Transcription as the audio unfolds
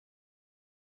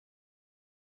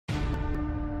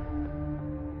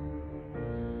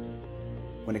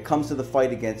When it comes to the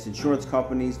fight against insurance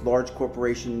companies, large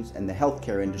corporations, and the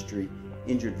healthcare industry,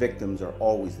 injured victims are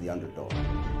always the underdog.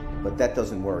 But that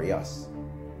doesn't worry us.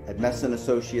 At Mess &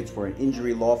 Associates, we're an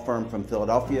injury law firm from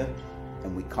Philadelphia,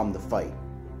 and we come to fight.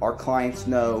 Our clients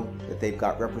know that they've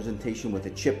got representation with a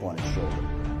chip on its shoulder,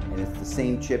 and it's the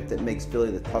same chip that makes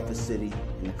Philly the toughest city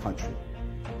in the country.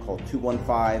 Call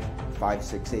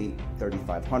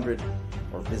 215-568-3500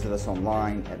 or visit us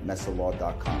online at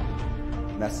messalaw.com.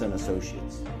 Mess &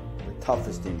 Associates, the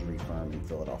toughest injury firm in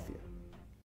Philadelphia.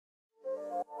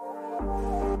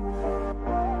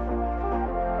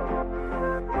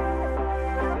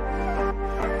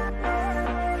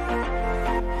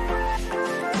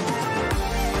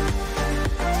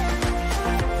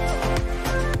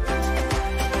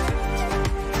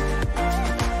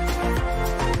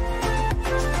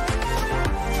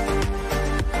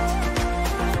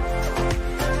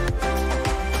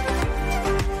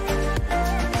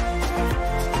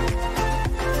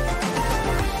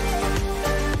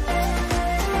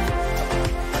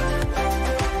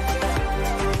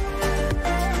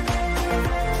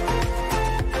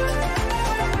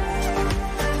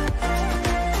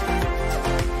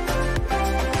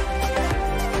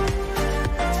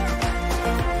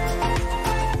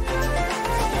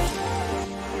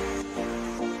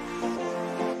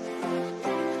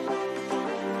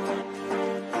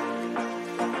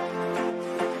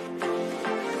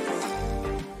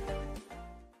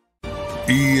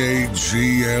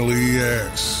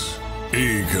 EAGLES,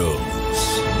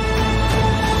 Eagles.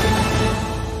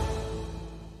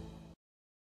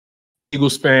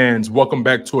 Eagles fans, welcome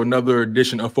back to another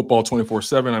edition of Football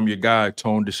 24/7. I'm your guy,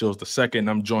 Tone DeShields II, and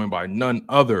I'm joined by none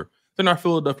other than our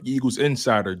Philadelphia Eagles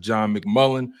insider, John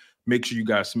McMullen. Make sure you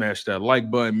guys smash that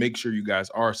like button. Make sure you guys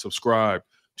are subscribed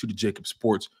to the JAKIB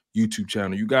Sports YouTube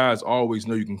channel. You guys always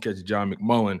know you can catch John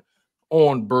McMullen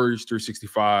on Birds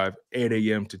 365, 8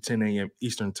 a.m. to 10 a.m.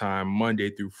 Eastern Time, Monday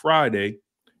through Friday.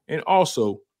 And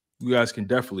also, you guys can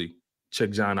definitely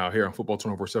check John out here on Football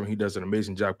 24/7. He does an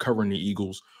amazing job covering the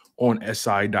Eagles on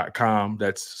SI.com.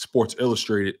 That's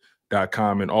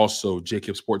sportsillustrated.com, and also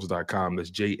jakibsports.com.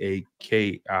 That's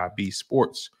JAKIB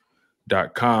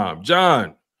sports.com.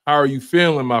 John, how are you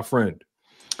feeling, my friend?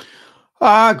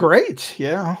 Great.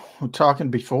 Yeah, we're talking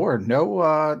before.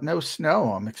 No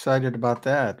snow. I'm excited about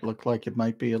that. Looked like it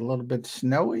might be a little bit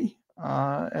snowy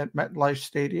at MetLife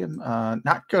Stadium.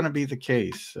 Not going to be the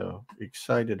case. So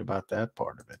excited about that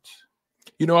part of it.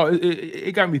 You know,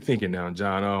 it got me thinking now,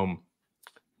 John.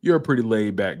 You're a pretty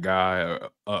laid back guy,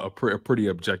 a pretty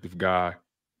objective guy.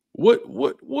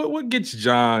 What gets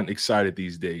John excited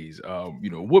these days?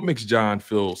 What makes John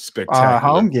feel spectacular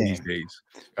home game these days?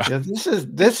 Yeah, this is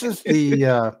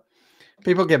the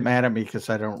people get mad at me because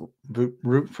I don't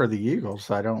root for the Eagles.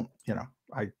 I don't,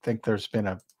 I think there's been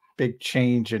a big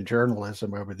change in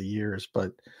journalism over the years,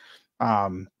 but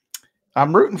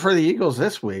I'm rooting for the Eagles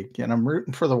this week, and I'm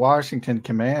rooting for the Washington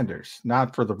Commanders,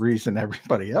 not for the reason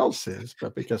everybody else is,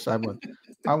 but because I want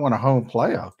a home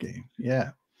playoff game.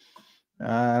 Yeah.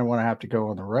 I don't want to have to go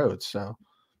on the road. So,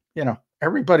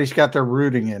 everybody's got their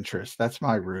rooting interest. That's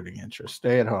my rooting interest.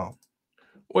 Stay at home.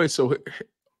 Wait, so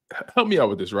help me out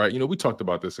with this, right? We talked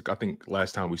about this, I think,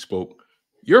 last time we spoke.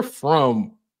 You're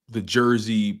from the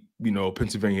Jersey,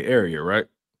 Pennsylvania area, right?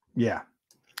 Yeah.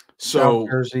 So South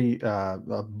Jersey,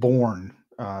 born,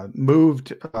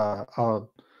 moved,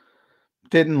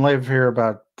 didn't live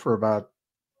here for about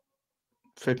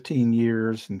 15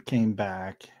 years and came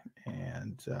back.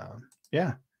 And,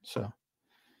 yeah. So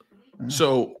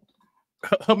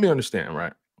help me understand,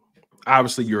 right?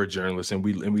 Obviously, you're a journalist, and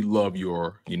we love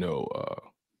your,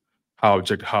 how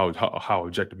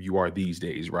objective you are these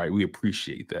days, right? We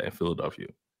appreciate that in Philadelphia.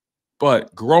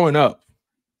 But growing up,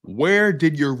 where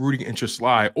did your rooting interest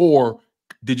lie, or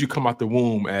did you come out the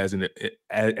womb as an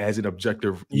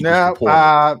objective Eagles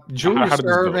reporter? Julius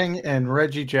Erving and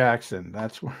Reggie Jackson.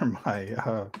 That's where my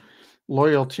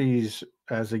loyalties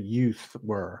as a youth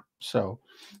were. So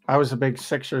I was a big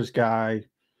Sixers guy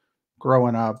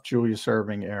growing up, Julius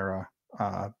Erving era,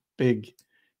 big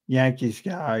Yankees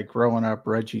guy growing up,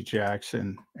 Reggie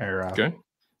Jackson era. Okay.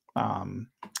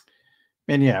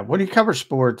 And yeah, when you cover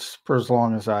sports for as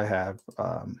long as I have,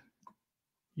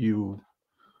 you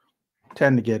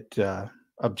tend to get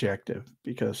objective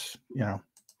because,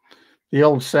 the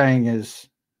old saying is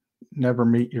never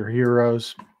meet your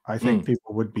heroes. I think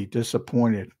people would be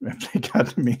disappointed if they got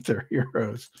to meet their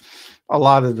heroes a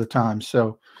lot of the time.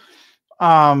 So,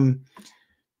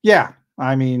 yeah,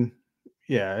 I mean,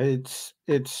 yeah, it's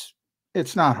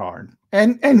not hard.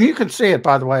 And you can see it,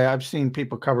 by the way. I've seen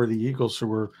people cover the Eagles who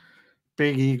were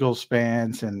big Eagles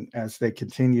fans, and as they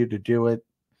continue to do it,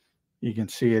 You can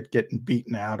see it getting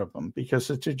beaten out of them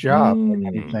because it's a job like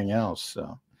anything else.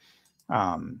 So,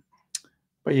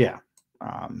 but yeah,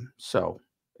 so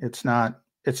it's not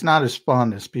as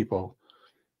fun as people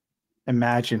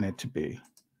imagine it to be.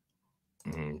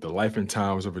 The life and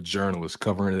times of a journalist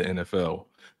covering the NFL.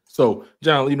 So,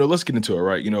 John, let's get into it,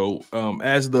 right?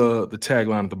 As the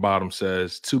tagline at the bottom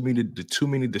says, too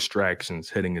many distractions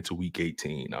heading into Week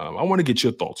 18. I want to get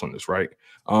your thoughts on this, right?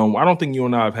 I don't think you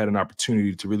and I have had an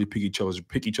opportunity to really pick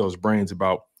each other's brains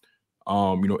about,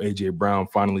 AJ Brown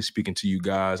finally speaking to you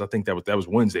guys. I think that was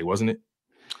Wednesday, wasn't it?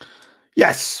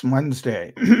 Yes,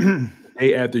 Wednesday.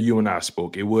 Day after you and I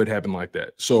spoke, it would happen like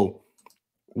that. So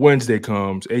Wednesday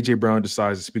comes, AJ Brown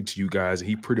decides to speak to you guys, and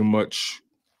he pretty much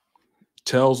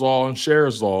tells all and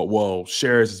shares all. Well,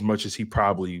 shares as much as he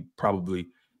probably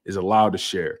is allowed to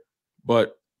share.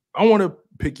 But I want to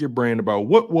pick your brain about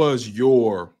what was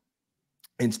your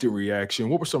instant reaction.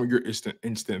 What were some of your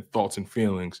instant thoughts and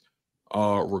feelings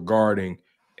regarding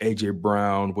AJ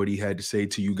Brown, what he had to say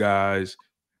to you guys,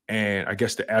 and I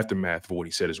guess the aftermath of what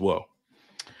he said as well?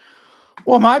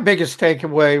 Well, my biggest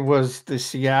takeaway was the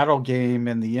Seattle game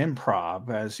and the improv,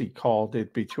 as he called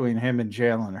it, between him and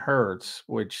Jalen Hurts,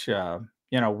 which,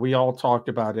 we all talked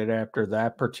about it after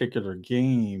that particular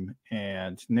game.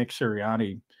 And Nick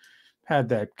Sirianni had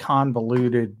that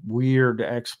convoluted, weird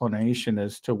explanation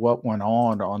as to what went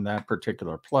on that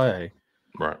particular play.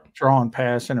 Right. Drawing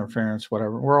pass interference,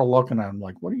 whatever. We're all looking at him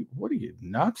like, what are you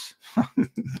nuts?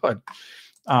 But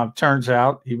turns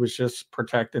out he was just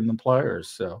protecting the players.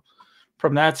 So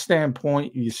from that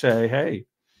standpoint, you say, hey,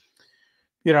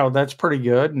 that's pretty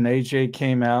good. And AJ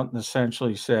came out and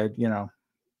essentially said,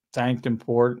 thanked him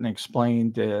for it and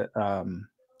explained that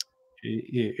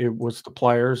it was the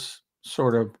players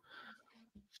sort of.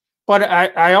 But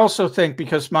I also think,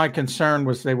 because my concern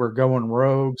was they were going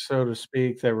rogue, so to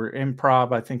speak. They were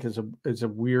improv, I think, is a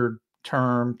weird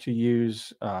term to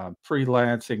use.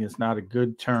 Freelancing is not a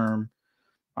good term.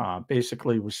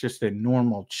 Basically, it was just a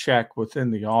normal check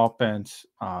within the offense.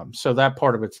 So that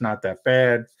part of it's not that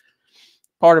bad.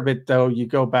 Part of it, though, you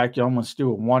go back, you almost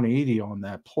do a 180 on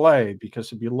that play,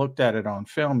 because if you looked at it on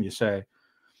film, you say,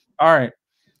 all right,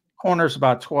 corner's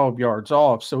about 12 yards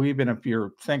off. So even if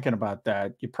you're thinking about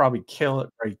that, you probably kill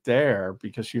it right there,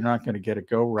 because you're not going to get a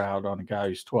go route on a guy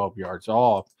who's 12 yards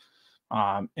off.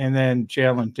 And then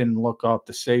Jalen didn't look off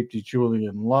the safety,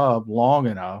 Julian Love, long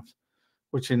enough,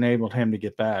 which enabled him to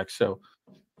get back. So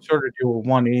sort of do a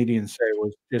 180 and say it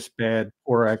was just bad,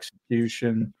 poor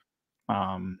execution.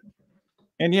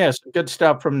 And yes, good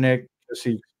stuff from Nick, because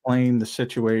he explained the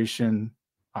situation.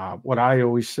 What I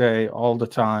always say all the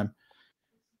time,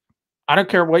 I don't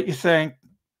care what you think.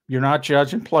 You're not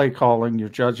judging play calling. You're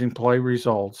judging play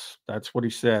results. That's what he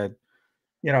said.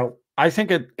 I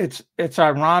think it's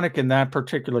ironic in that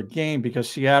particular game, because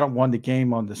Seattle won the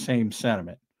game on the same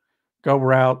sentiment. Go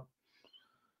route,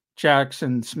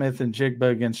 Jackson, Smith, and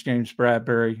Jigba against James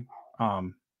Bradbury.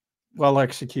 Well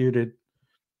executed.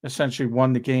 Essentially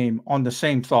won the game on the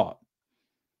same thought.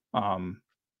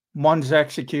 One's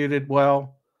executed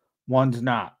well, one's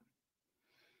not.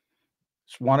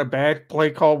 It's one a bad play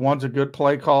call, one's a good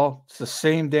play call. It's the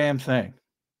same damn thing.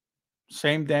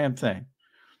 Same damn thing.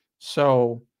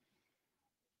 So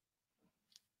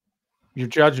you're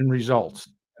judging results.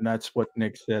 And that's what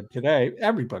Nick said today.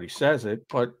 Everybody says it,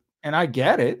 and I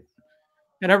get it.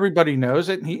 And everybody knows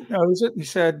it. And he knows it. And he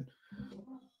said,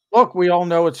 look, we all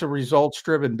know it's a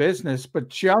results-driven business, but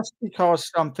just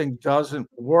because something doesn't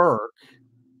work,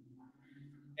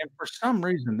 and for some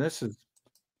reason this is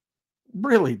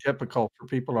really difficult for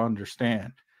people to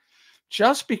understand.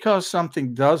 Just because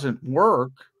something doesn't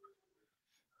work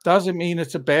doesn't mean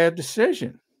it's a bad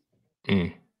decision.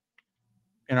 You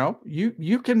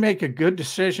can make a good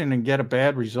decision and get a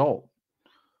bad result.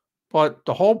 But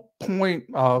the whole point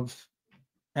of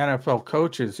NFL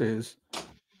coaches is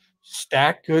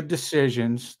stack good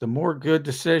decisions. The more good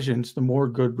decisions, the more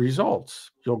good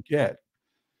results you'll get.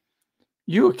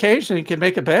 You occasionally can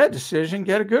make a bad decision,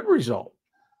 get a good result.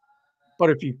 But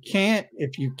if you keep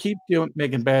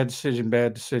making bad decision,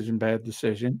 the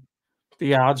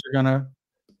odds are going to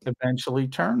eventually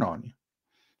turn on you.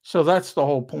 So that's the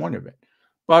whole point of it.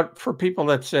 But for people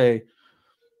that say,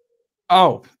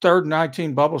 oh, 3rd and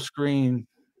 19 bubble screen,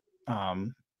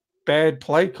 bad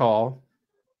play call,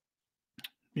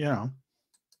 if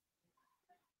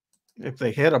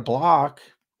they hit a block,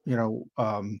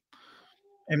 and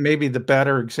maybe the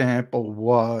better example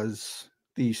was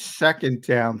the second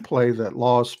down play that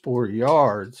lost 4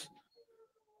 yards,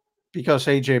 because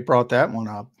AJ brought that one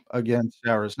up against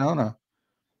Arizona.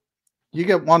 You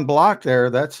get one block there,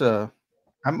 that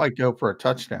might go for a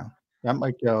touchdown. That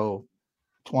might go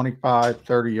 25,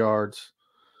 30 yards,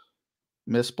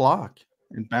 miss block,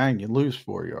 and bang, you lose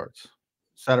 4 yards.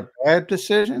 Is that a bad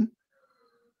decision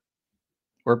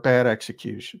or bad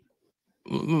execution?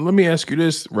 Let me ask you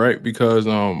this, right? Because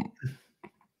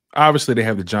obviously they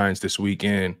have the Giants this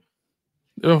weekend.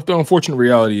 The unfortunate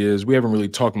reality is we haven't really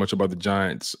talked much about the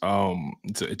Giants.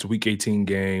 It's a Week 18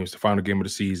 game. It's the final game of the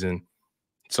season.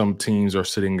 Some teams are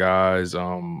sitting guys.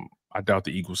 I doubt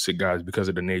the Eagles sit guys because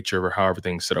of the nature of how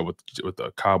everything's set up with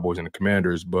the Cowboys and the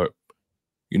Commanders. But,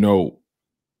 you know,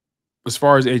 as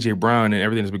far as A.J. Brown and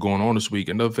everything that's been going on this week,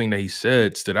 another thing that he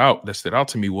said stood out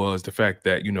to me was the fact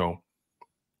that,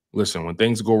 listen, when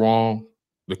things go wrong,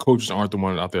 the coaches aren't the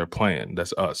one out there playing.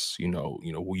 That's us. We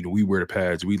wear the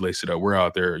pads, we lace it up, we're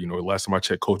out there. Last time I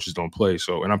checked, coaches don't play.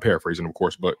 So, and I'm paraphrasing, of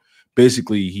course, but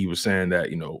basically he was saying that,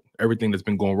 everything that's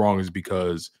been going wrong is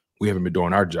because we haven't been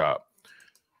doing our job.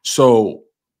 So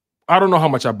I don't know how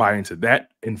much I buy into that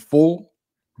in full,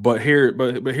 but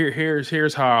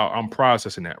here's how I'm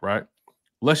processing that, right?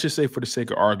 Let's just say, for the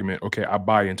sake of argument, okay, I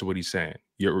buy into what he's saying.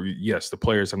 Yes, the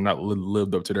players have not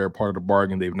lived up to their part of the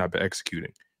bargain. They've not been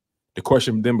executing. The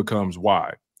question then becomes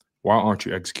why? Why aren't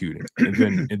you executing?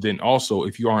 And then also,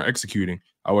 if you aren't executing,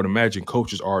 I would imagine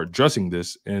coaches are addressing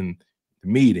this in the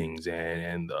meetings and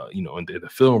in the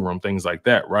film room, things like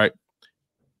that, right?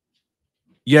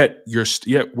 Yet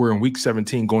we're in Week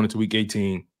 17 going into Week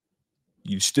 18.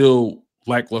 You still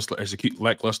lackluster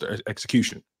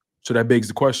execution. So that begs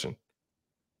the question: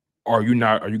 Are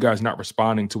you guys not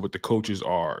responding to what the coaches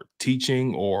are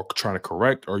teaching or trying to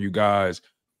correct? Are you guys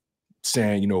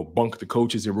saying, bunk the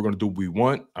coaches and we're going to do what we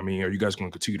want? I mean, are you guys going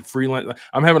to continue to freelance?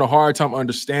 I'm having a hard time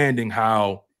understanding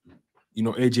how,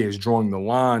 AJ is drawing the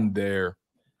line there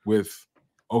with,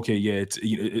 okay, yeah,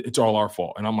 it's all our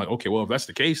fault. And I'm like, okay, well, if that's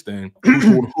the case, then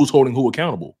who's holding who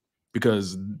accountable?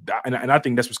 Because, and I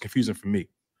think that's what's confusing for me.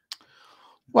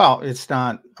 Well, it's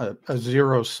not a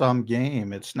zero-sum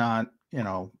game. It's not,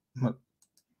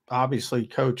 obviously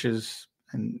coaches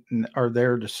are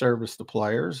there to service the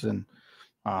players and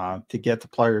to get the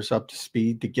players up to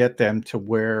speed, to get them to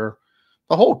where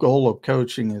the whole goal of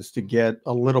coaching is to get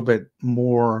a little bit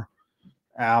more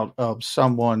out of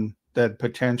someone that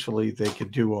potentially they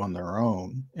could do on their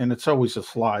own. And it's always a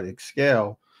sliding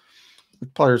scale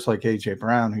with players like A.J.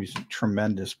 Brown, who's a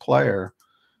tremendous player,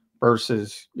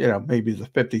 versus, maybe the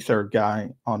 53rd guy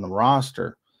on the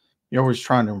roster. You're always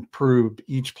trying to improve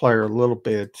each player a little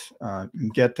bit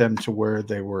and get them to where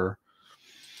they were,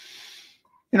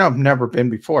 I've never been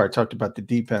before. I talked about the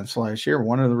defense last year.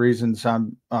 One of the reasons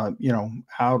I'm,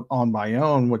 out on my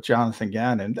own with Jonathan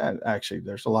Gannon, that actually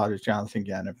there's a lot of Jonathan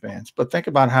Gannon fans, but think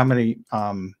about how many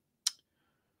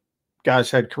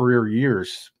guys had career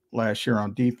years last year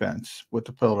on defense with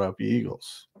the Philadelphia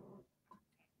Eagles.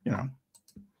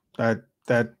 That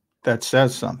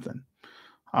says something.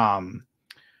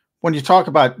 When you talk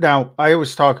about, now I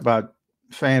always talk about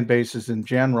fan bases in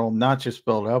general, not just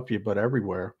Philadelphia, but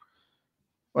everywhere.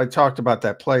 I talked about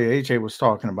that play AJ was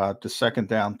talking about, the second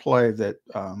down play that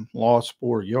lost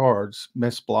 4 yards,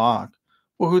 missed block.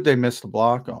 Well, who'd they miss the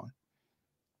block on?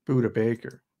 Buda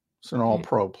Baker. It's an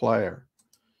all-pro player.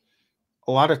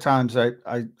 A lot of times I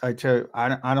tell you,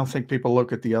 I don't think people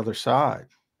look at the other side.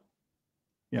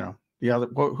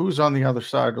 Who's on the other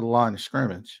side of the line of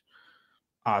scrimmage?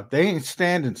 They ain't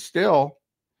standing still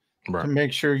to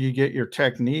make sure you get your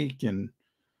technique and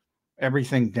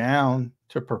everything down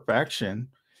to perfection.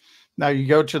 Now you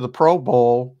go to the Pro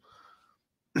Bowl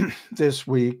this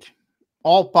week.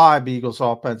 All 5 Eagles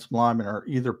offensive linemen are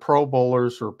either Pro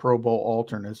Bowlers or Pro Bowl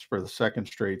alternates for the second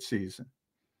straight season.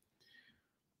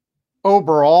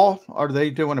 Overall, are they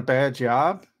doing a bad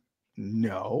job?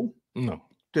 No.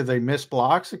 Do they miss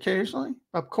blocks occasionally?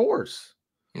 Of course.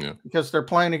 Yeah. Because they're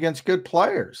playing against good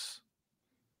players.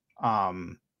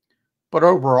 But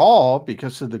overall,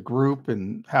 because of the group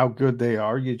and how good they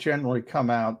are, you generally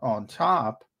come out on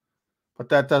top. But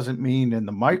that doesn't mean in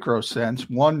the micro sense,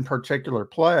 one particular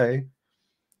play,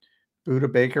 Buda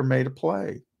Baker made a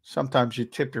play. Sometimes you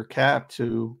tip your cap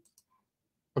to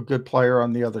a good player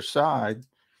on the other side,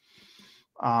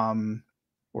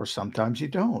 or sometimes you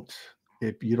don't.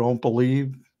 If you don't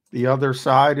believe the other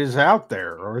side is out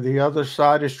there, or the other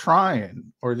side is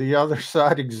trying, or the other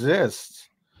side exists.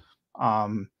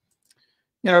 The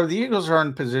Eagles are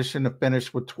in position to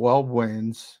finish with 12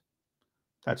 wins.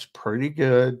 That's pretty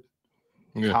good.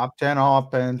 Yeah. Top 10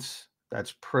 offense.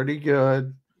 That's pretty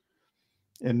good.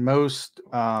 In most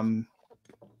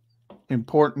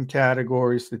important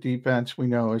categories, the defense we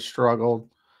know has struggled.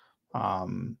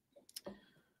 But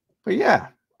yeah,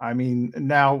 I mean,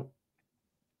 now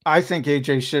I think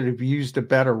AJ should have used a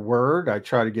better word. I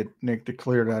try to get Nick to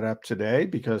clear that up today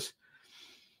because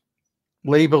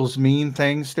labels mean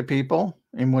things to people.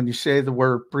 And when you say the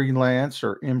word freelance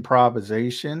or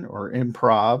improvisation or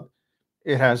improv,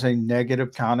 it has a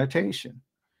negative connotation.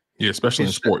 Yeah, especially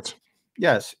in sports.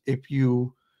 Yes. If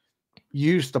you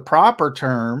use the proper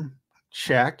term,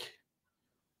 check,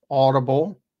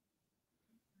 audible,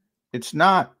 it's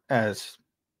not as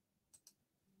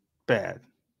bad.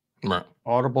 Right.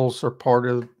 Audibles are part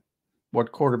of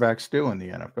what quarterbacks do in the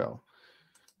NFL.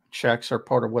 Checks are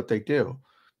part of what they do.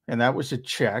 And that was a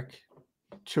check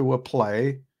to a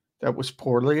play that was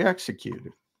poorly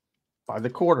executed by the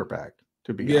quarterback,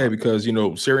 to be honest. Because,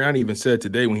 Sirianni even said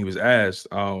today when he was asked,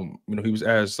 he was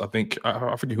asked, I think,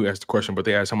 I forget who asked the question, but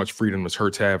they asked how much freedom does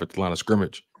Hurts have at the line of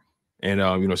scrimmage. And,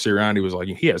 Sirianni was like,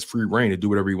 he has free reign to do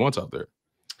whatever he wants out there.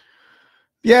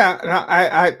 Yeah,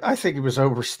 I think he was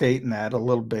overstating that a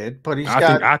little bit, but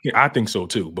I think so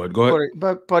too. But go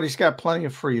ahead. But he's got plenty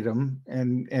of freedom,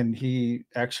 and he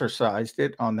exercised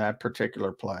it on that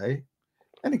particular play.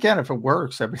 And again, if it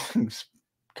works, everything's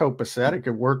copacetic.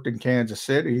 It worked in Kansas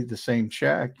City, the same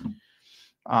check.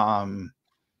 But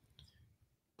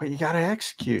you got to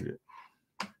execute it.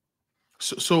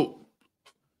 So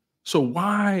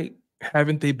why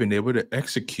haven't they been able to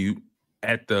execute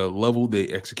at the level they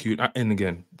execute? And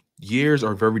again, years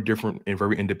are very different and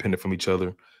very independent from each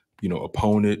other.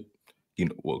 Opponent,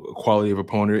 quality of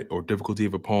opponent or difficulty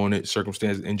of opponent,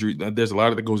 circumstance, injury. There's a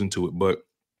lot that goes into it. But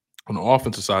on the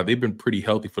offensive side, they've been pretty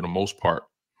healthy for the most part.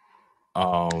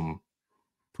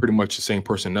 Pretty much the same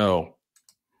personnel,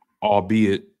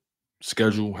 albeit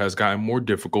schedule has gotten more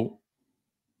difficult.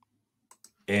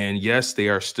 And yes, they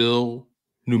are still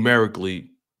numerically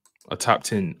a top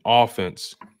 10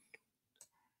 offense.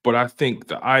 But I think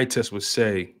the eye test would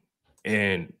say,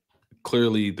 and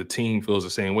clearly the team feels the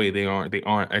same way, they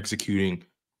aren't executing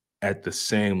at the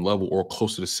same level or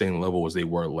close to the same level as they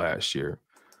were last year.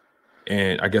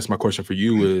 And I guess my question for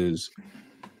you is,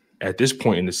 at this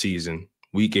point in the season,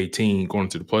 week 18, going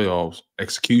into the playoffs,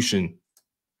 execution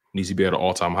needs to be at an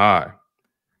all-time high.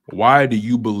 Why do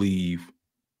you believe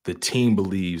the team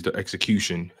believes the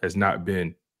execution has not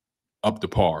been up to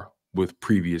par with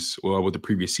the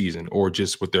previous season or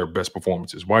just with their best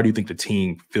performances? Why do you think the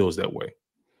team feels that way?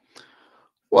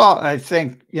 Well, I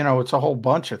think, it's a whole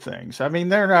bunch of things. I mean,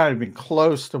 they're not even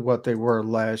close to what they were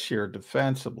last year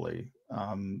defensively.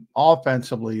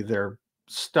 Offensively, they're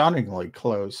stunningly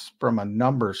close from a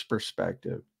numbers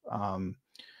perspective.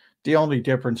 The only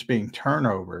difference being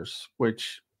turnovers,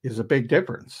 which is a big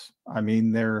difference. I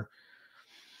mean, they're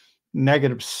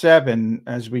 -7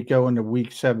 as we go into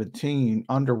week 17,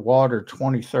 underwater,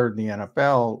 23rd in the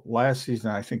NFL. Last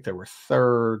season, I think they were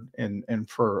 3rd, and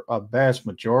for a vast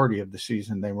majority of the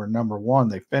season, they were number 1.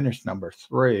 They finished number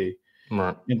 3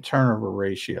 in turnover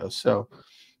ratio. So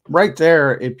right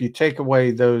there, if you take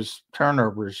away those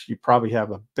turnovers, you probably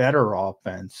have a better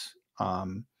offense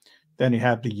than you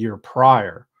have the year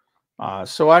prior. I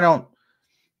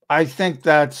think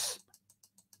that's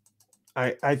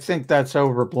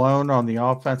overblown on the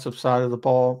offensive side of the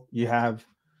ball. You have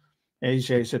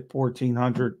AJ's at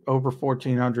over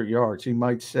 1,400 yards. He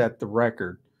might set the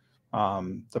record,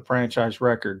 the franchise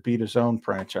record, beat his own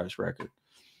franchise record.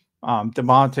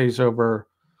 DeMonte's over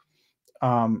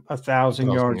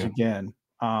 1,000 yards again.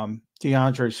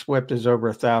 DeAndre Swift is over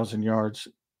 1,000 yards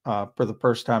for the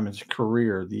first time in his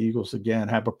career. The Eagles, again,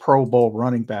 have a Pro Bowl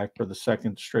running back for the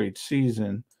second straight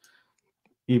season,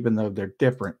 even though they're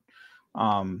different.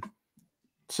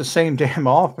 It's the same damn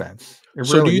offense.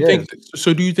 Do you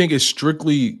think it's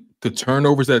strictly the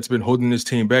turnovers that's been holding this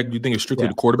team back? Do you think it's strictly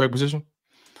the quarterback position?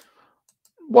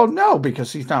 Well, no,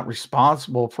 because he's not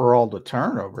responsible for all the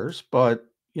turnovers, but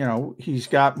he's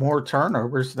got more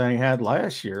turnovers than he had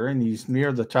last year, and he's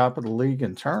near the top of the league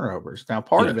in turnovers. Now,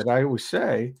 part of it, I always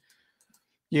say,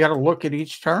 you got to look at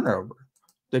each turnover.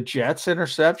 The Jets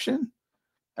interception,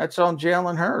 that's on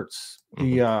Jalen Hurts.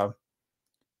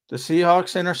 The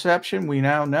Seahawks interception, we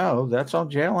now know that's on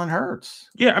Jalen Hurts.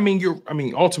 Yeah,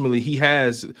 ultimately he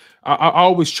has. I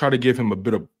always try to give him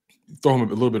throw him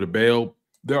a little bit of bail.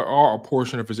 There are a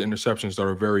portion of his interceptions that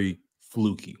are very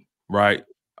fluky, right?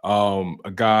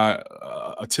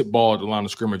 A tip ball at the line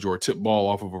of scrimmage, or a tip ball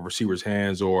off of a receiver's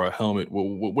hands, or a helmet,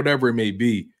 whatever it may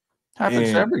be.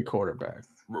 Happens to every quarterback.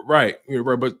 Right.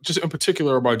 But just in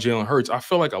particular about Jalen Hurts, I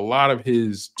feel like a lot of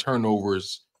his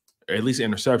turnovers, at least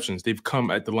interceptions, they've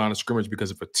come at the line of scrimmage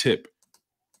because of a tip.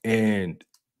 And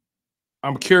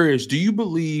I'm curious, do you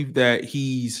believe that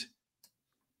he's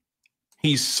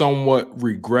somewhat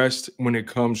regressed when it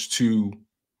comes to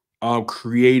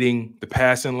creating the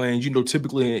passing lanes.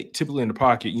 Typically in the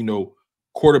pocket,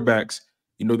 quarterbacks,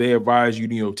 they advise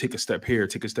you, take a step here,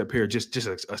 take a step here. Just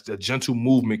a gentle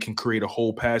movement can create a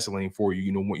whole passing lane for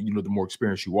you. The more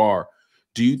experienced you are.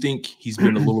 Do you think he's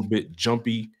been a little bit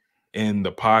jumpy in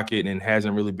the pocket and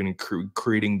hasn't really been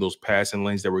creating those passing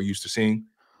lanes that we're used to seeing?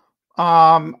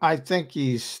 I think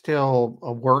he's still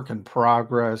a work in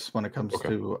progress when it comes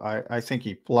to. I think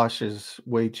he flushes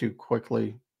way too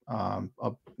quickly,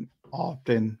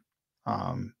 often,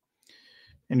 and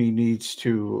he needs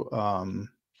to,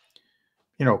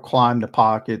 climb the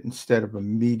pocket instead of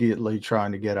immediately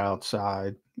trying to get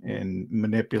outside and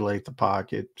manipulate the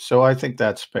pocket. So I think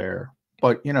that's fair.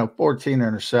 But 14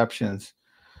 interceptions.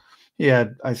 He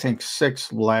had, I think,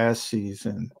 6 last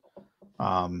season.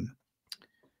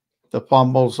 The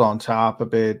fumbles on top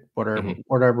of it,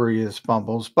 whatever he is,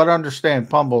 fumbles. But understand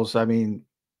fumbles, I mean,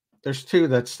 there's 2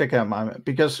 that stick out in my mind.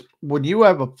 Because when you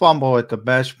have a fumble at the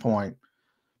mesh point,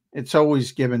 it's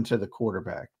always given to the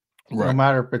quarterback, no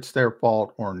matter if it's their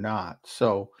fault or not.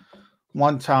 So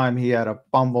one time he had a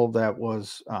fumble that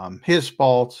was his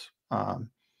fault,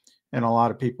 and a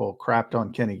lot of people crapped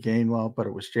on Kenny Gainwell, but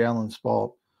it was Jalen's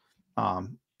fault.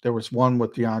 There was one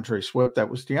with DeAndre Swift that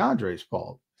was DeAndre's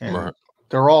fault. And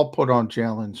they're all put on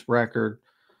Jalen's record.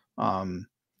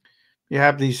 You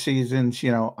have these seasons,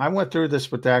 I went through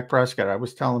this with Dak Prescott. I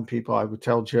was telling people, I would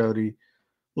tell Jody,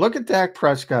 look at Dak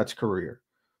Prescott's career.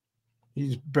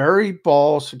 He's very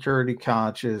ball security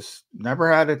conscious,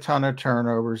 never had a ton of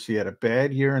turnovers. He had a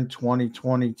bad year in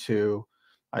 2022.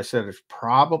 I said it's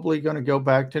probably going to go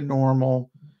back to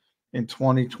normal in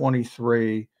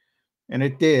 2023, and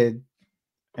it did.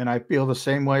 And I feel the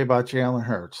same way about Jalen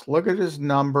Hurts. Look at his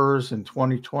numbers in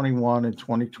 2021 and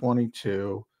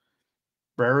 2022.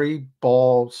 Very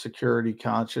ball security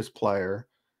conscious player.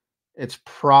 It's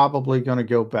probably going to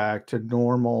go back to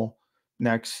normal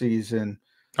next season.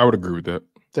 I would agree with that.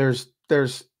 There's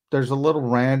a little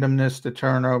randomness to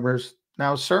turnovers.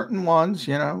 Now, certain ones,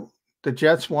 the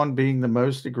Jets one being the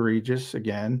most egregious.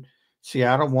 Again,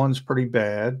 Seattle one's pretty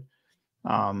bad.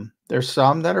 There's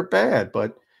some that are bad,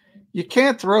 but you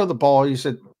can't throw the ball. He's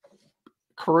at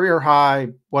career high,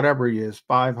 whatever he is,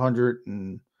 500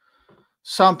 and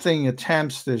something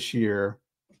attempts this year.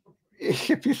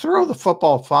 If you throw the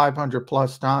football 500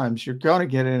 plus times, you're going to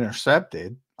get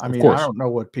intercepted. I mean, I don't know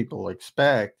what people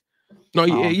expect.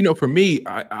 No, for me,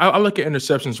 I look at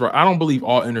interceptions, right? I don't believe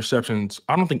all interceptions.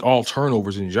 I don't think all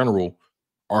turnovers in general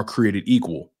are created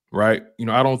equal, right?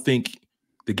 I don't think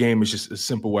the game is just as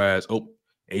simple as,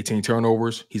 18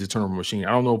 turnovers, he's a turnover machine.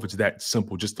 I don't know if it's that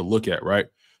simple just to look at, right?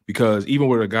 Because even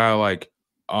with a guy like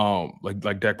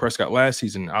Dak Prescott last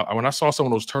season, when I saw some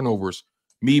of those turnovers,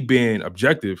 me being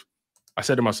objective, I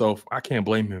said to myself, I can't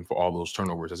blame him for all those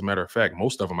turnovers. As a matter of fact,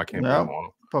 most of them I can't blame on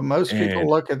him. But most people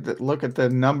look at the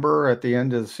number at the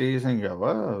end of the season and go,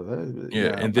 "Oh,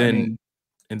 yeah." And then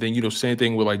same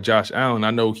thing with like Josh Allen.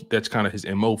 I know that's kind of his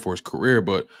MO for his career,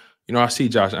 but I see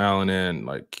Josh Allen and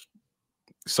like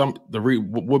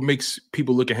what makes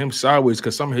people look at him sideways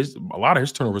because a lot of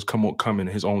his turnovers come in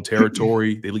his own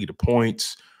territory. They lead to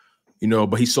points,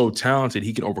 but he's so talented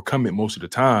he can overcome it most of the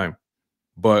time.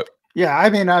 But yeah, I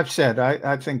mean, I've said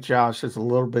I think Josh is a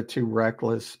little bit too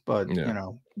reckless, but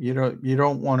you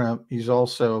don't want to. He's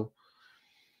also,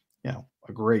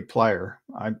 a great player.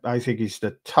 I think he's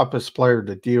the toughest player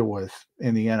to deal with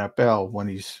in the NFL when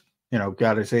he's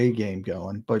got his A game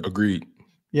going. But agreed.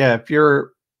 Yeah, if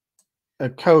you're a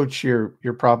coach, you're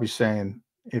probably saying,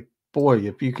 if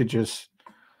you could just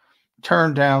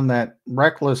turn down that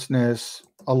recklessness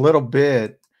a little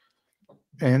bit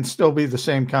and still be the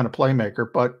same kind of playmaker.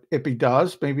 But if he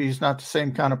does, maybe he's not the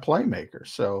same kind of playmaker.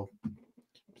 So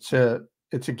it's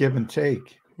a give and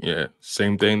take. Yeah,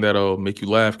 same thing that'll make you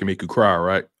laugh can make you cry,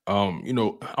 right? I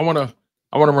wanna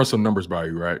run some numbers by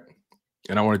you, right?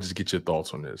 And I want to just get your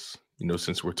thoughts on this,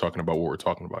 since we're talking about what we're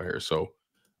talking about here. So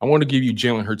I want to give you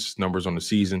Jalen Hurts' numbers on the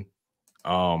season.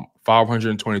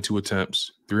 522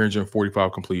 attempts,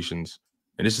 345 completions.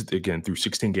 And this is, again, through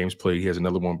 16 games played. He has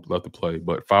another one left to play.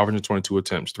 But 522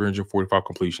 attempts, 345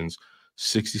 completions,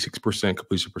 66%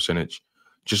 completion percentage,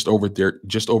 just over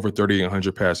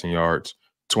 3,800 passing yards,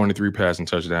 23 passing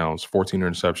touchdowns, 14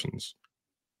 interceptions.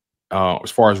 As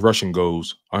far as rushing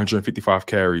goes, 155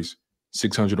 carries,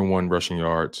 601 rushing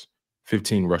yards,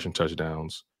 15 rushing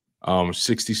touchdowns,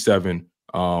 67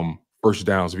 first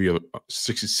downs via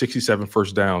 67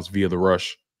 first downs via the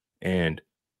rush, and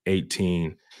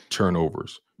 18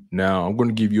 turnovers. Now I'm going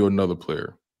to give you another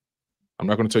player. I'm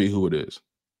not going to tell you who it is.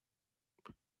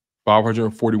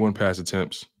 541 pass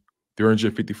attempts,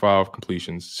 355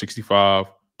 completions, 65%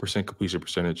 completion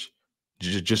percentage,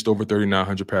 just over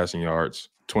 3,900 passing yards,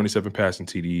 27 passing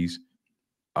TDs,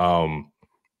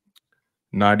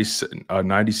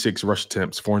 96 rush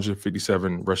attempts,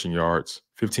 457 rushing yards,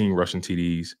 15 rushing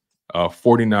TDs,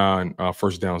 49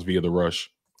 first downs via the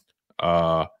rush,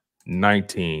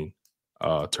 19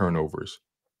 turnovers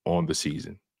on the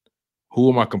season. Who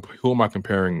am I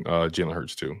comparing Jalen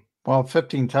Hurts to? Well,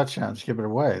 15 touchdowns, give it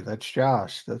away. That's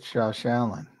Josh. That's Josh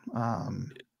Allen.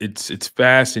 It's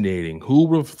fascinating. Who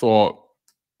would have thought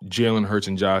Jalen Hurts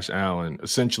and Josh Allen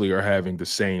essentially are having the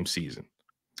same season?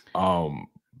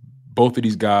 Both of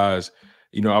these guys,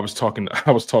 I was talking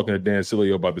to Dan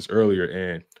Sileo about this earlier,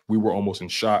 and we were almost in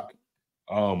shock.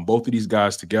 Both of these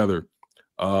guys together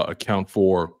account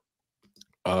for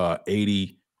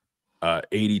 80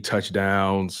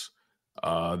 touchdowns.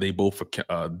 They both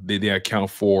they account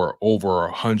for over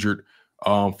 100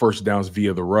 first downs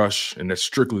via the rush, and that's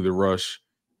strictly the rush.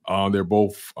 They're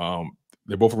both around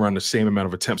the same amount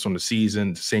of attempts on the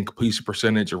season, the same completion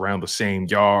percentage, around the same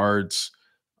yards.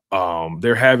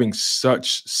 They're having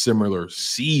such similar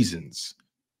seasons.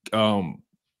 I'm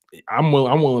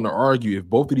willing to argue if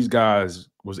both of these guys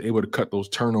was able to cut those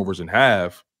turnovers in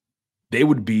half, they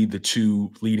would be the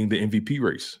two leading the MVP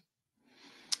race.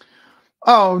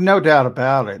 Oh, no doubt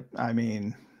about it. I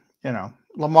mean,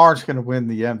 Lamar's going to win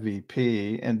the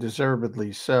MVP, and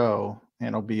deservedly so,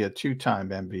 and he'll be a two-time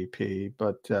MVP.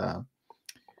 But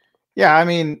yeah, I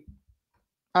mean,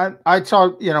 I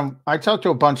talked to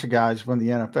a bunch of guys when the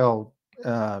NFL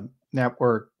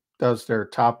Network does their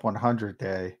top 100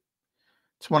 day.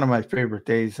 It's one of my favorite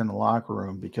days in the locker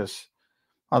room because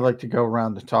I like to go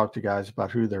around to talk to guys about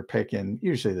who they're picking.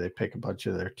 Usually they pick a bunch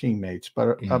of their teammates,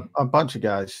 but a bunch of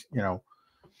guys,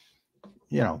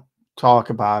 talk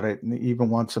about it and even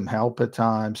want some help at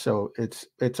times. So it's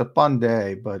a fun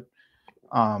day, but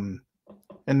and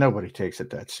nobody takes it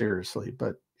that seriously.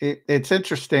 But it's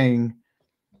interesting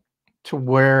to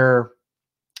where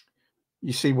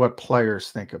you see what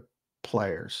players think of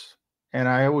players. And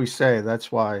I always say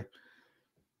that's why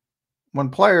when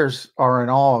players are in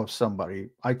awe of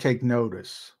somebody, I take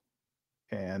notice.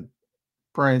 And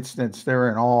for instance, they're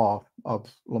in awe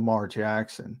of Lamar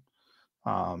Jackson.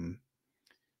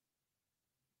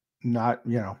 Not,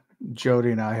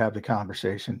 Jody and I have the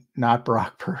conversation, not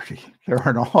Brock Purdy. They're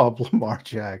in awe of Lamar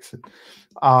Jackson.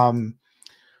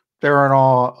 They're in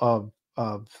awe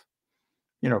of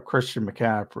Christian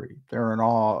McCaffrey. They're in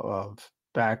awe of,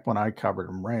 back when I covered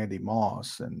him, Randy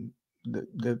Moss, and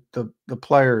the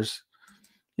players,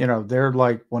 they're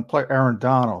like Aaron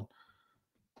Donald.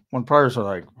 When players are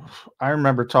like, I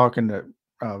remember talking to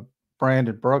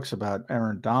Brandon Brooks about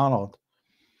Aaron Donald,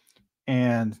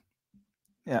 and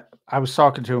yeah, I was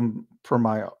talking to him for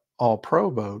my All-Pro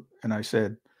vote, and I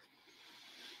said,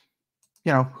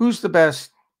 who's the best?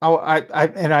 Oh,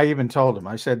 I even told him,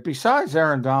 I said, besides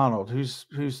Aaron Donald, who's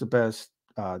the best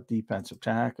defensive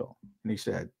tackle? And he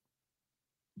said,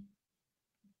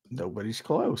 nobody's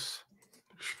close.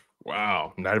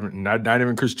 Wow, not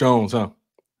even Chris Jones, huh?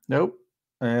 Nope.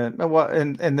 And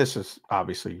this is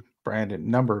obviously Brandon a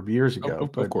number of years ago,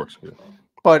 of course. Yeah.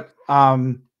 But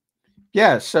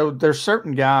yeah, so there's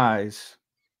certain guys,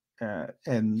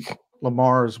 and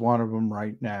Lamar is one of them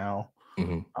right now.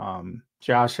 Mm-hmm.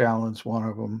 Josh Allen's one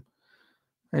of them,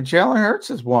 and Jalen Hurts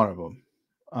is one of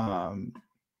them,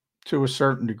 to a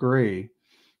certain degree.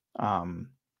 And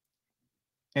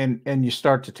you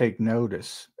start to take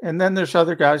notice. And then there's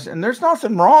other guys, and there's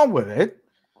nothing wrong with it.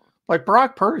 Like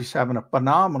Brock Purdy's having a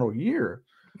phenomenal year.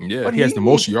 Yeah, but he has the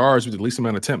most yards with the least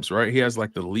amount of attempts, right? He has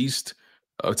like the least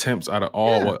attempts out of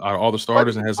all the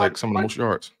starters, and has like some of the most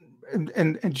yards.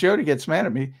 And Jody gets mad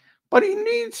at me, but he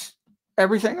needs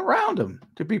everything around him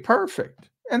to be perfect.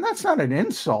 And that's not an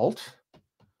insult.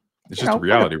 It's just a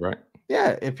reality, right?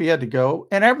 Yeah, if he had to go,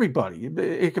 and everybody,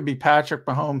 it could be Patrick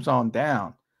Mahomes on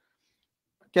down.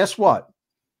 Guess what?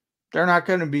 They're not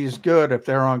going to be as good if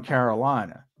they're on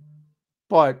Carolina.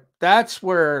 But that's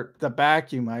where the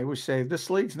vacuum, I always say, this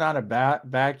league's not a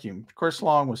vacuum. Chris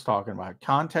Long was talking about it.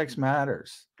 Context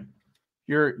matters.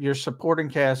 Your supporting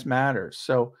cast matters.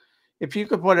 So if you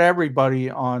could put everybody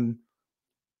on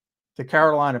the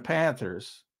Carolina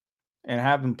Panthers and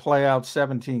have them play out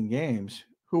 17 games,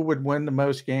 who would win the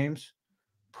most games?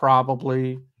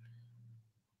 Probably,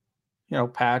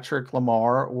 Patrick,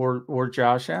 Lamar, or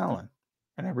Josh Allen,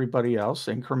 and everybody else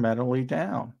incrementally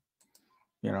down.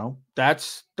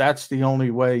 That's the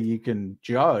only way you can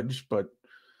judge, but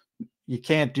you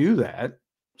can't do that.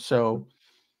 So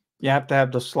you have to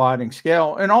have the sliding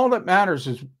scale. And all that matters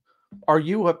is, are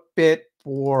you a fit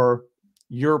for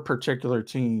your particular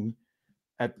team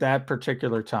at that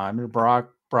particular time? And Brock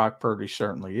Purdy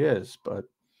certainly is, but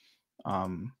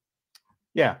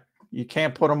Yeah, you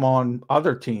can't put him on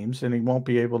other teams and he won't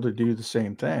be able to do the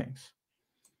same things.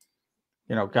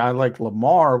 You know, a guy like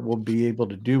Lamar will be able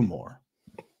to do more.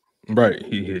 Right.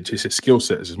 Just his skill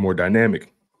set is more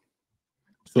dynamic.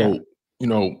 So,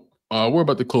 we're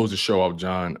about to close the show out,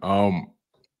 John.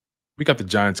 We got the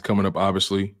Giants coming up,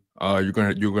 obviously. You're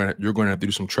gonna have to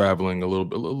do some traveling, a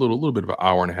little bit of an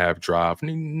hour and a half drive.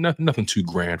 Nothing too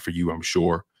grand for you, I'm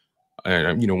sure.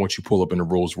 And once you pull up in the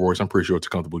Rolls Royce, I'm pretty sure it's a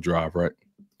comfortable drive, right?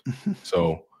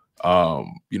 So,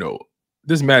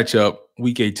 this matchup,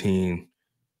 Week 18,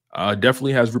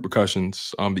 definitely has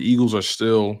repercussions. The Eagles are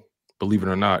still, believe it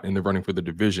or not, in the running for the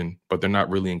division, but they're not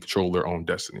really in control of their own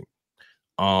destiny.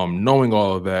 Knowing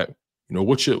all of that,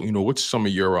 what's some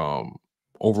of your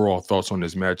overall thoughts on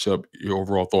this matchup? Your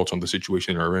overall thoughts on the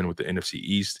situation they're in with the NFC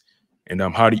East, and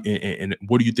how do you and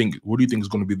what do you think? What do you think is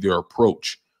going to be their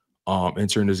approach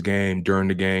entering this game, during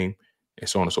the game, and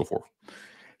so on and so forth?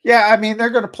 Yeah, I mean,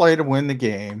 they're going to play to win the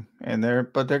game,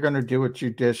 but they're going to do it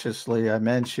judiciously. I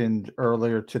mentioned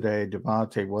earlier today,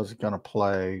 Devontae wasn't going to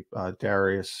play.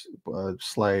 Darius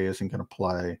Slay isn't going to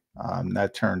play.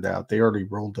 That turned out they already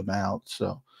ruled him out.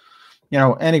 So,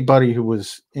 anybody who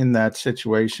was in that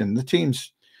situation, the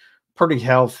team's pretty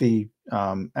healthy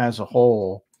as a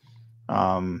whole.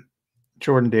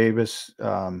 Jordan Davis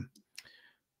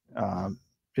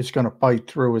is going to fight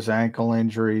through his ankle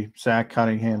injury. Zach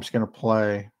Cunningham's going to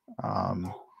play.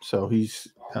 So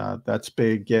that's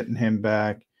big, getting him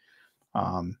back.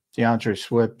 DeAndre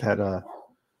Swift had a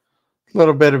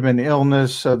little bit of an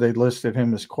illness, so they listed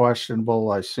him as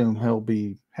questionable. I assume he'll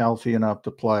be healthy enough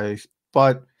to play.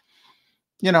 But,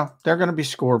 they're going to be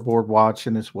scoreboard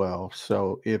watching as well.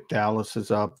 So if Dallas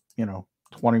is up,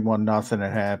 21-0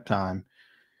 at halftime,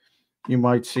 you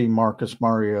might see Marcus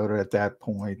Mariota at that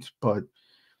point. But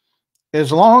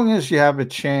as long as you have a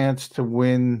chance to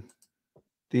win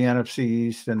the NFC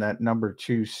East and that number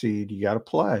 2 seed, you got to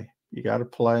play. You got to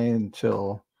play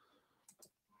until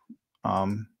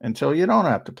you don't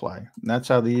have to play. And that's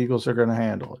how the Eagles are going to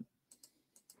handle it.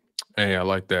 Hey, I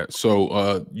like that.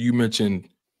 So you mentioned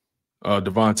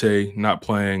Devontae not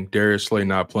playing, Darius Slay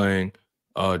not playing,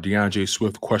 DeAndre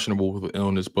Swift questionable with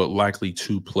illness, but likely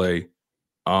to play.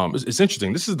 It's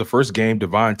interesting. This is the first game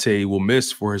Devontae will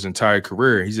miss for his entire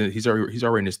career. He's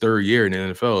already in his 3rd year in the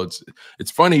NFL.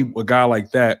 It's funny, a guy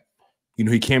like that,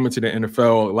 he came into the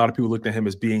NFL. A lot of people looked at him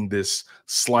as being this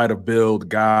slight of build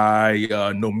guy,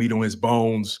 no meat on his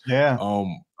bones. Yeah. A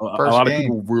lot of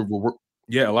people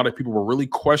a lot of people were really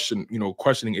questioning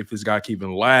if this guy can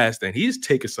even last, and he's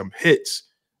taken some hits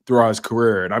throughout his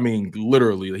career. And I mean,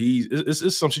 literally,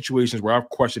 it's some situations where I've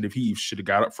questioned if he should have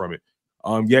got up from it.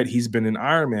 Yet he's been an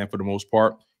Iron Man for the most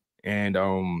part, and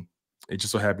it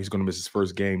just so happens he's going to miss his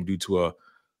first game due to a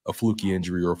fluky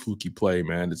injury or a fluky play.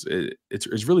 Man,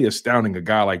 it's really astounding a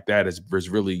guy like that has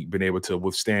really been able to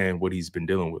withstand what he's been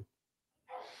dealing with.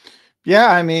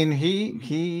 Yeah, I mean,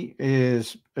 he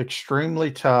is extremely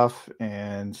tough,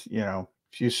 and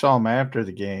if you saw him after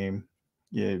the game,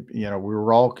 we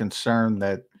were all concerned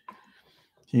that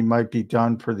he might be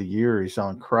done for the year. He's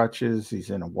on crutches. He's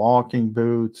in a walking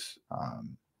boots.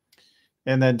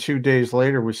 And then 2 days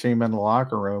later, we see him in the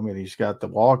locker room, and he's got the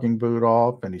walking boot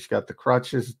off, and he's got the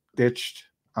crutches ditched,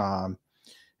 and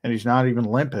he's not even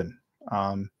limping.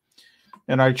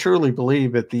 And I truly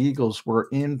believe that the Eagles were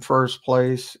in first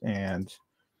place, and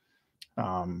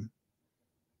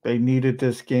they needed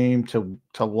this game to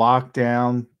lock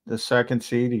down the 2nd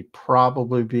seed. He'd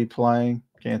probably be playing.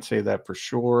 Can't say that for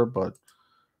sure, but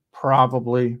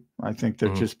probably. I think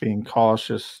they're just being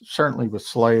cautious. Certainly with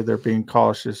Slay, they're being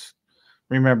cautious.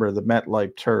 Remember, the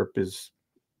MetLife turf is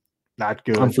not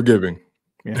good. Unforgiving.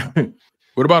 Yeah.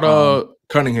 What about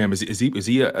Cunningham? Is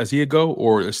he a go,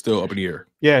 or is still up in the air?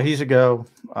 Yeah, he's a go.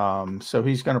 So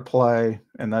he's going to play,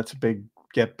 and that's a big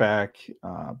get back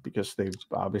because they've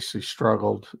obviously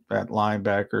struggled at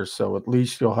linebacker. So at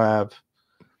least you'll have.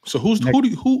 So who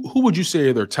would you say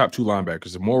are their top 2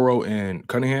 linebackers? Morrow and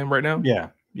Cunningham right now?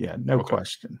 Yeah, no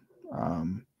question.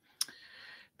 And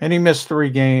he missed 3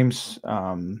 games.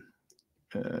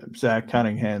 Zach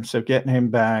Cunningham. So getting him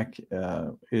back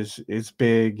is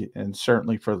big, and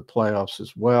certainly for the playoffs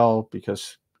as well,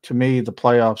 because to me, the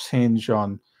playoffs hinge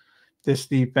on this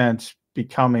defense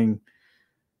becoming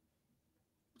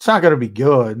 – it's not going to be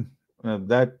good.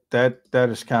 That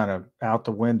is kind of out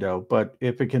the window. But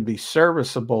if it can be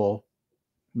serviceable,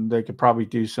 they could probably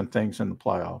do some things in the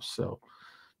playoffs. So,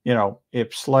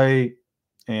 if Slay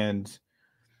 – and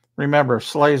remember,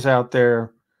 Slay's out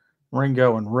there –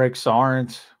 Ringo and Ricks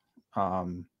aren't.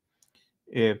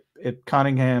 If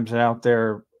Cunningham's out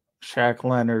there, Shaq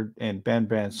Leonard and Ben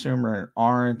Van Sumeren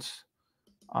aren't.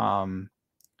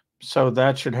 So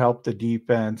that should help the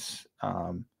defense.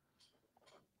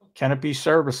 Can it be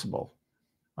serviceable?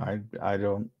 I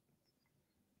don't.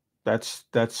 That's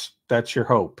your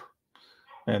hope,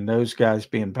 and those guys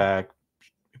being back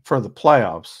for the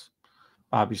playoffs.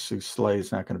 Obviously,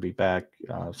 Slay's not going to be back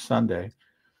Sunday.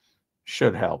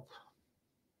 Should help.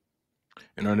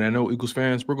 And on that note, Eagles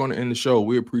fans, we're going to end the show.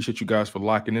 We appreciate you guys for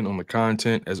locking in on the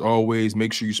content. As always,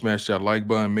 make sure you smash that like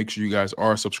button. Make sure you guys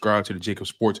are subscribed to the JAKIB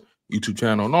Sports YouTube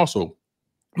channel. And also,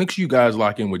 make sure you guys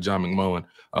lock in with John McMullen.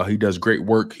 He does great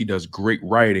work. He does great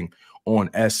writing on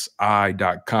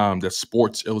si.com. That's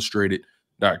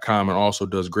sportsillustrated.com, and also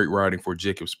does great writing for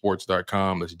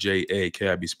jakibsports.com. That's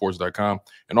JAKIB sports.com.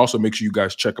 And also make sure you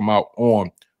guys check him out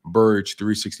on Burge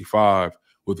 365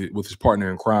 with his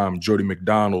partner in crime, Jody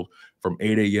McDonald, from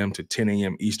 8 a.m. to 10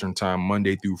 a.m. Eastern time,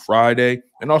 Monday through Friday.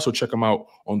 And also check him out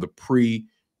on the pre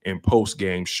and post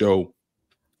game show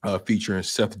featuring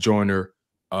Seth Joyner,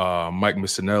 Mike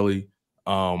Missinelli,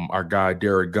 our guy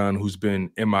Derek Gunn, who's been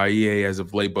MIA as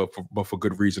of late, but for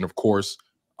good reason, of course.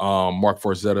 Mark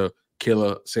Forzetta,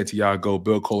 Kayla Santiago,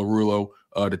 Bill Colarulo.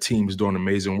 The team is doing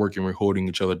amazing work, and we're holding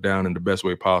each other down in the best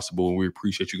way possible. And we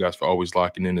appreciate you guys for always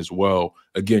locking in as well.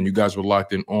 Again, you guys were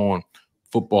locked in on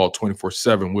Football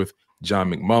 24/7 with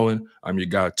John McMullen. I'm your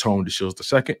guy, Tone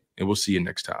DeShields II, and we'll see you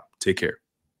next time. Take care.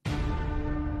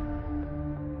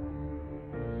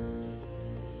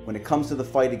 When it comes to the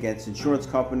fight against insurance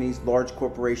companies, large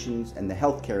corporations, and the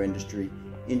healthcare industry,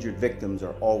 injured victims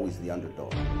are always the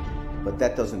underdog. But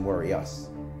that doesn't worry us.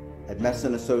 At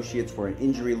Messon Associates, we're an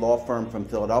injury law firm from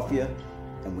Philadelphia,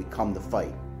 and we come to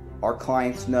fight. Our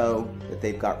clients know that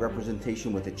they've got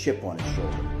representation with a chip on its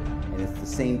shoulder, and it's the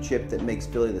same chip that makes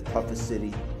Philly the toughest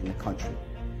city in the country.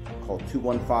 Call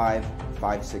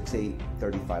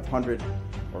 215-568-3500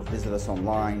 or visit us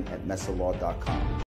online at messalaw.com.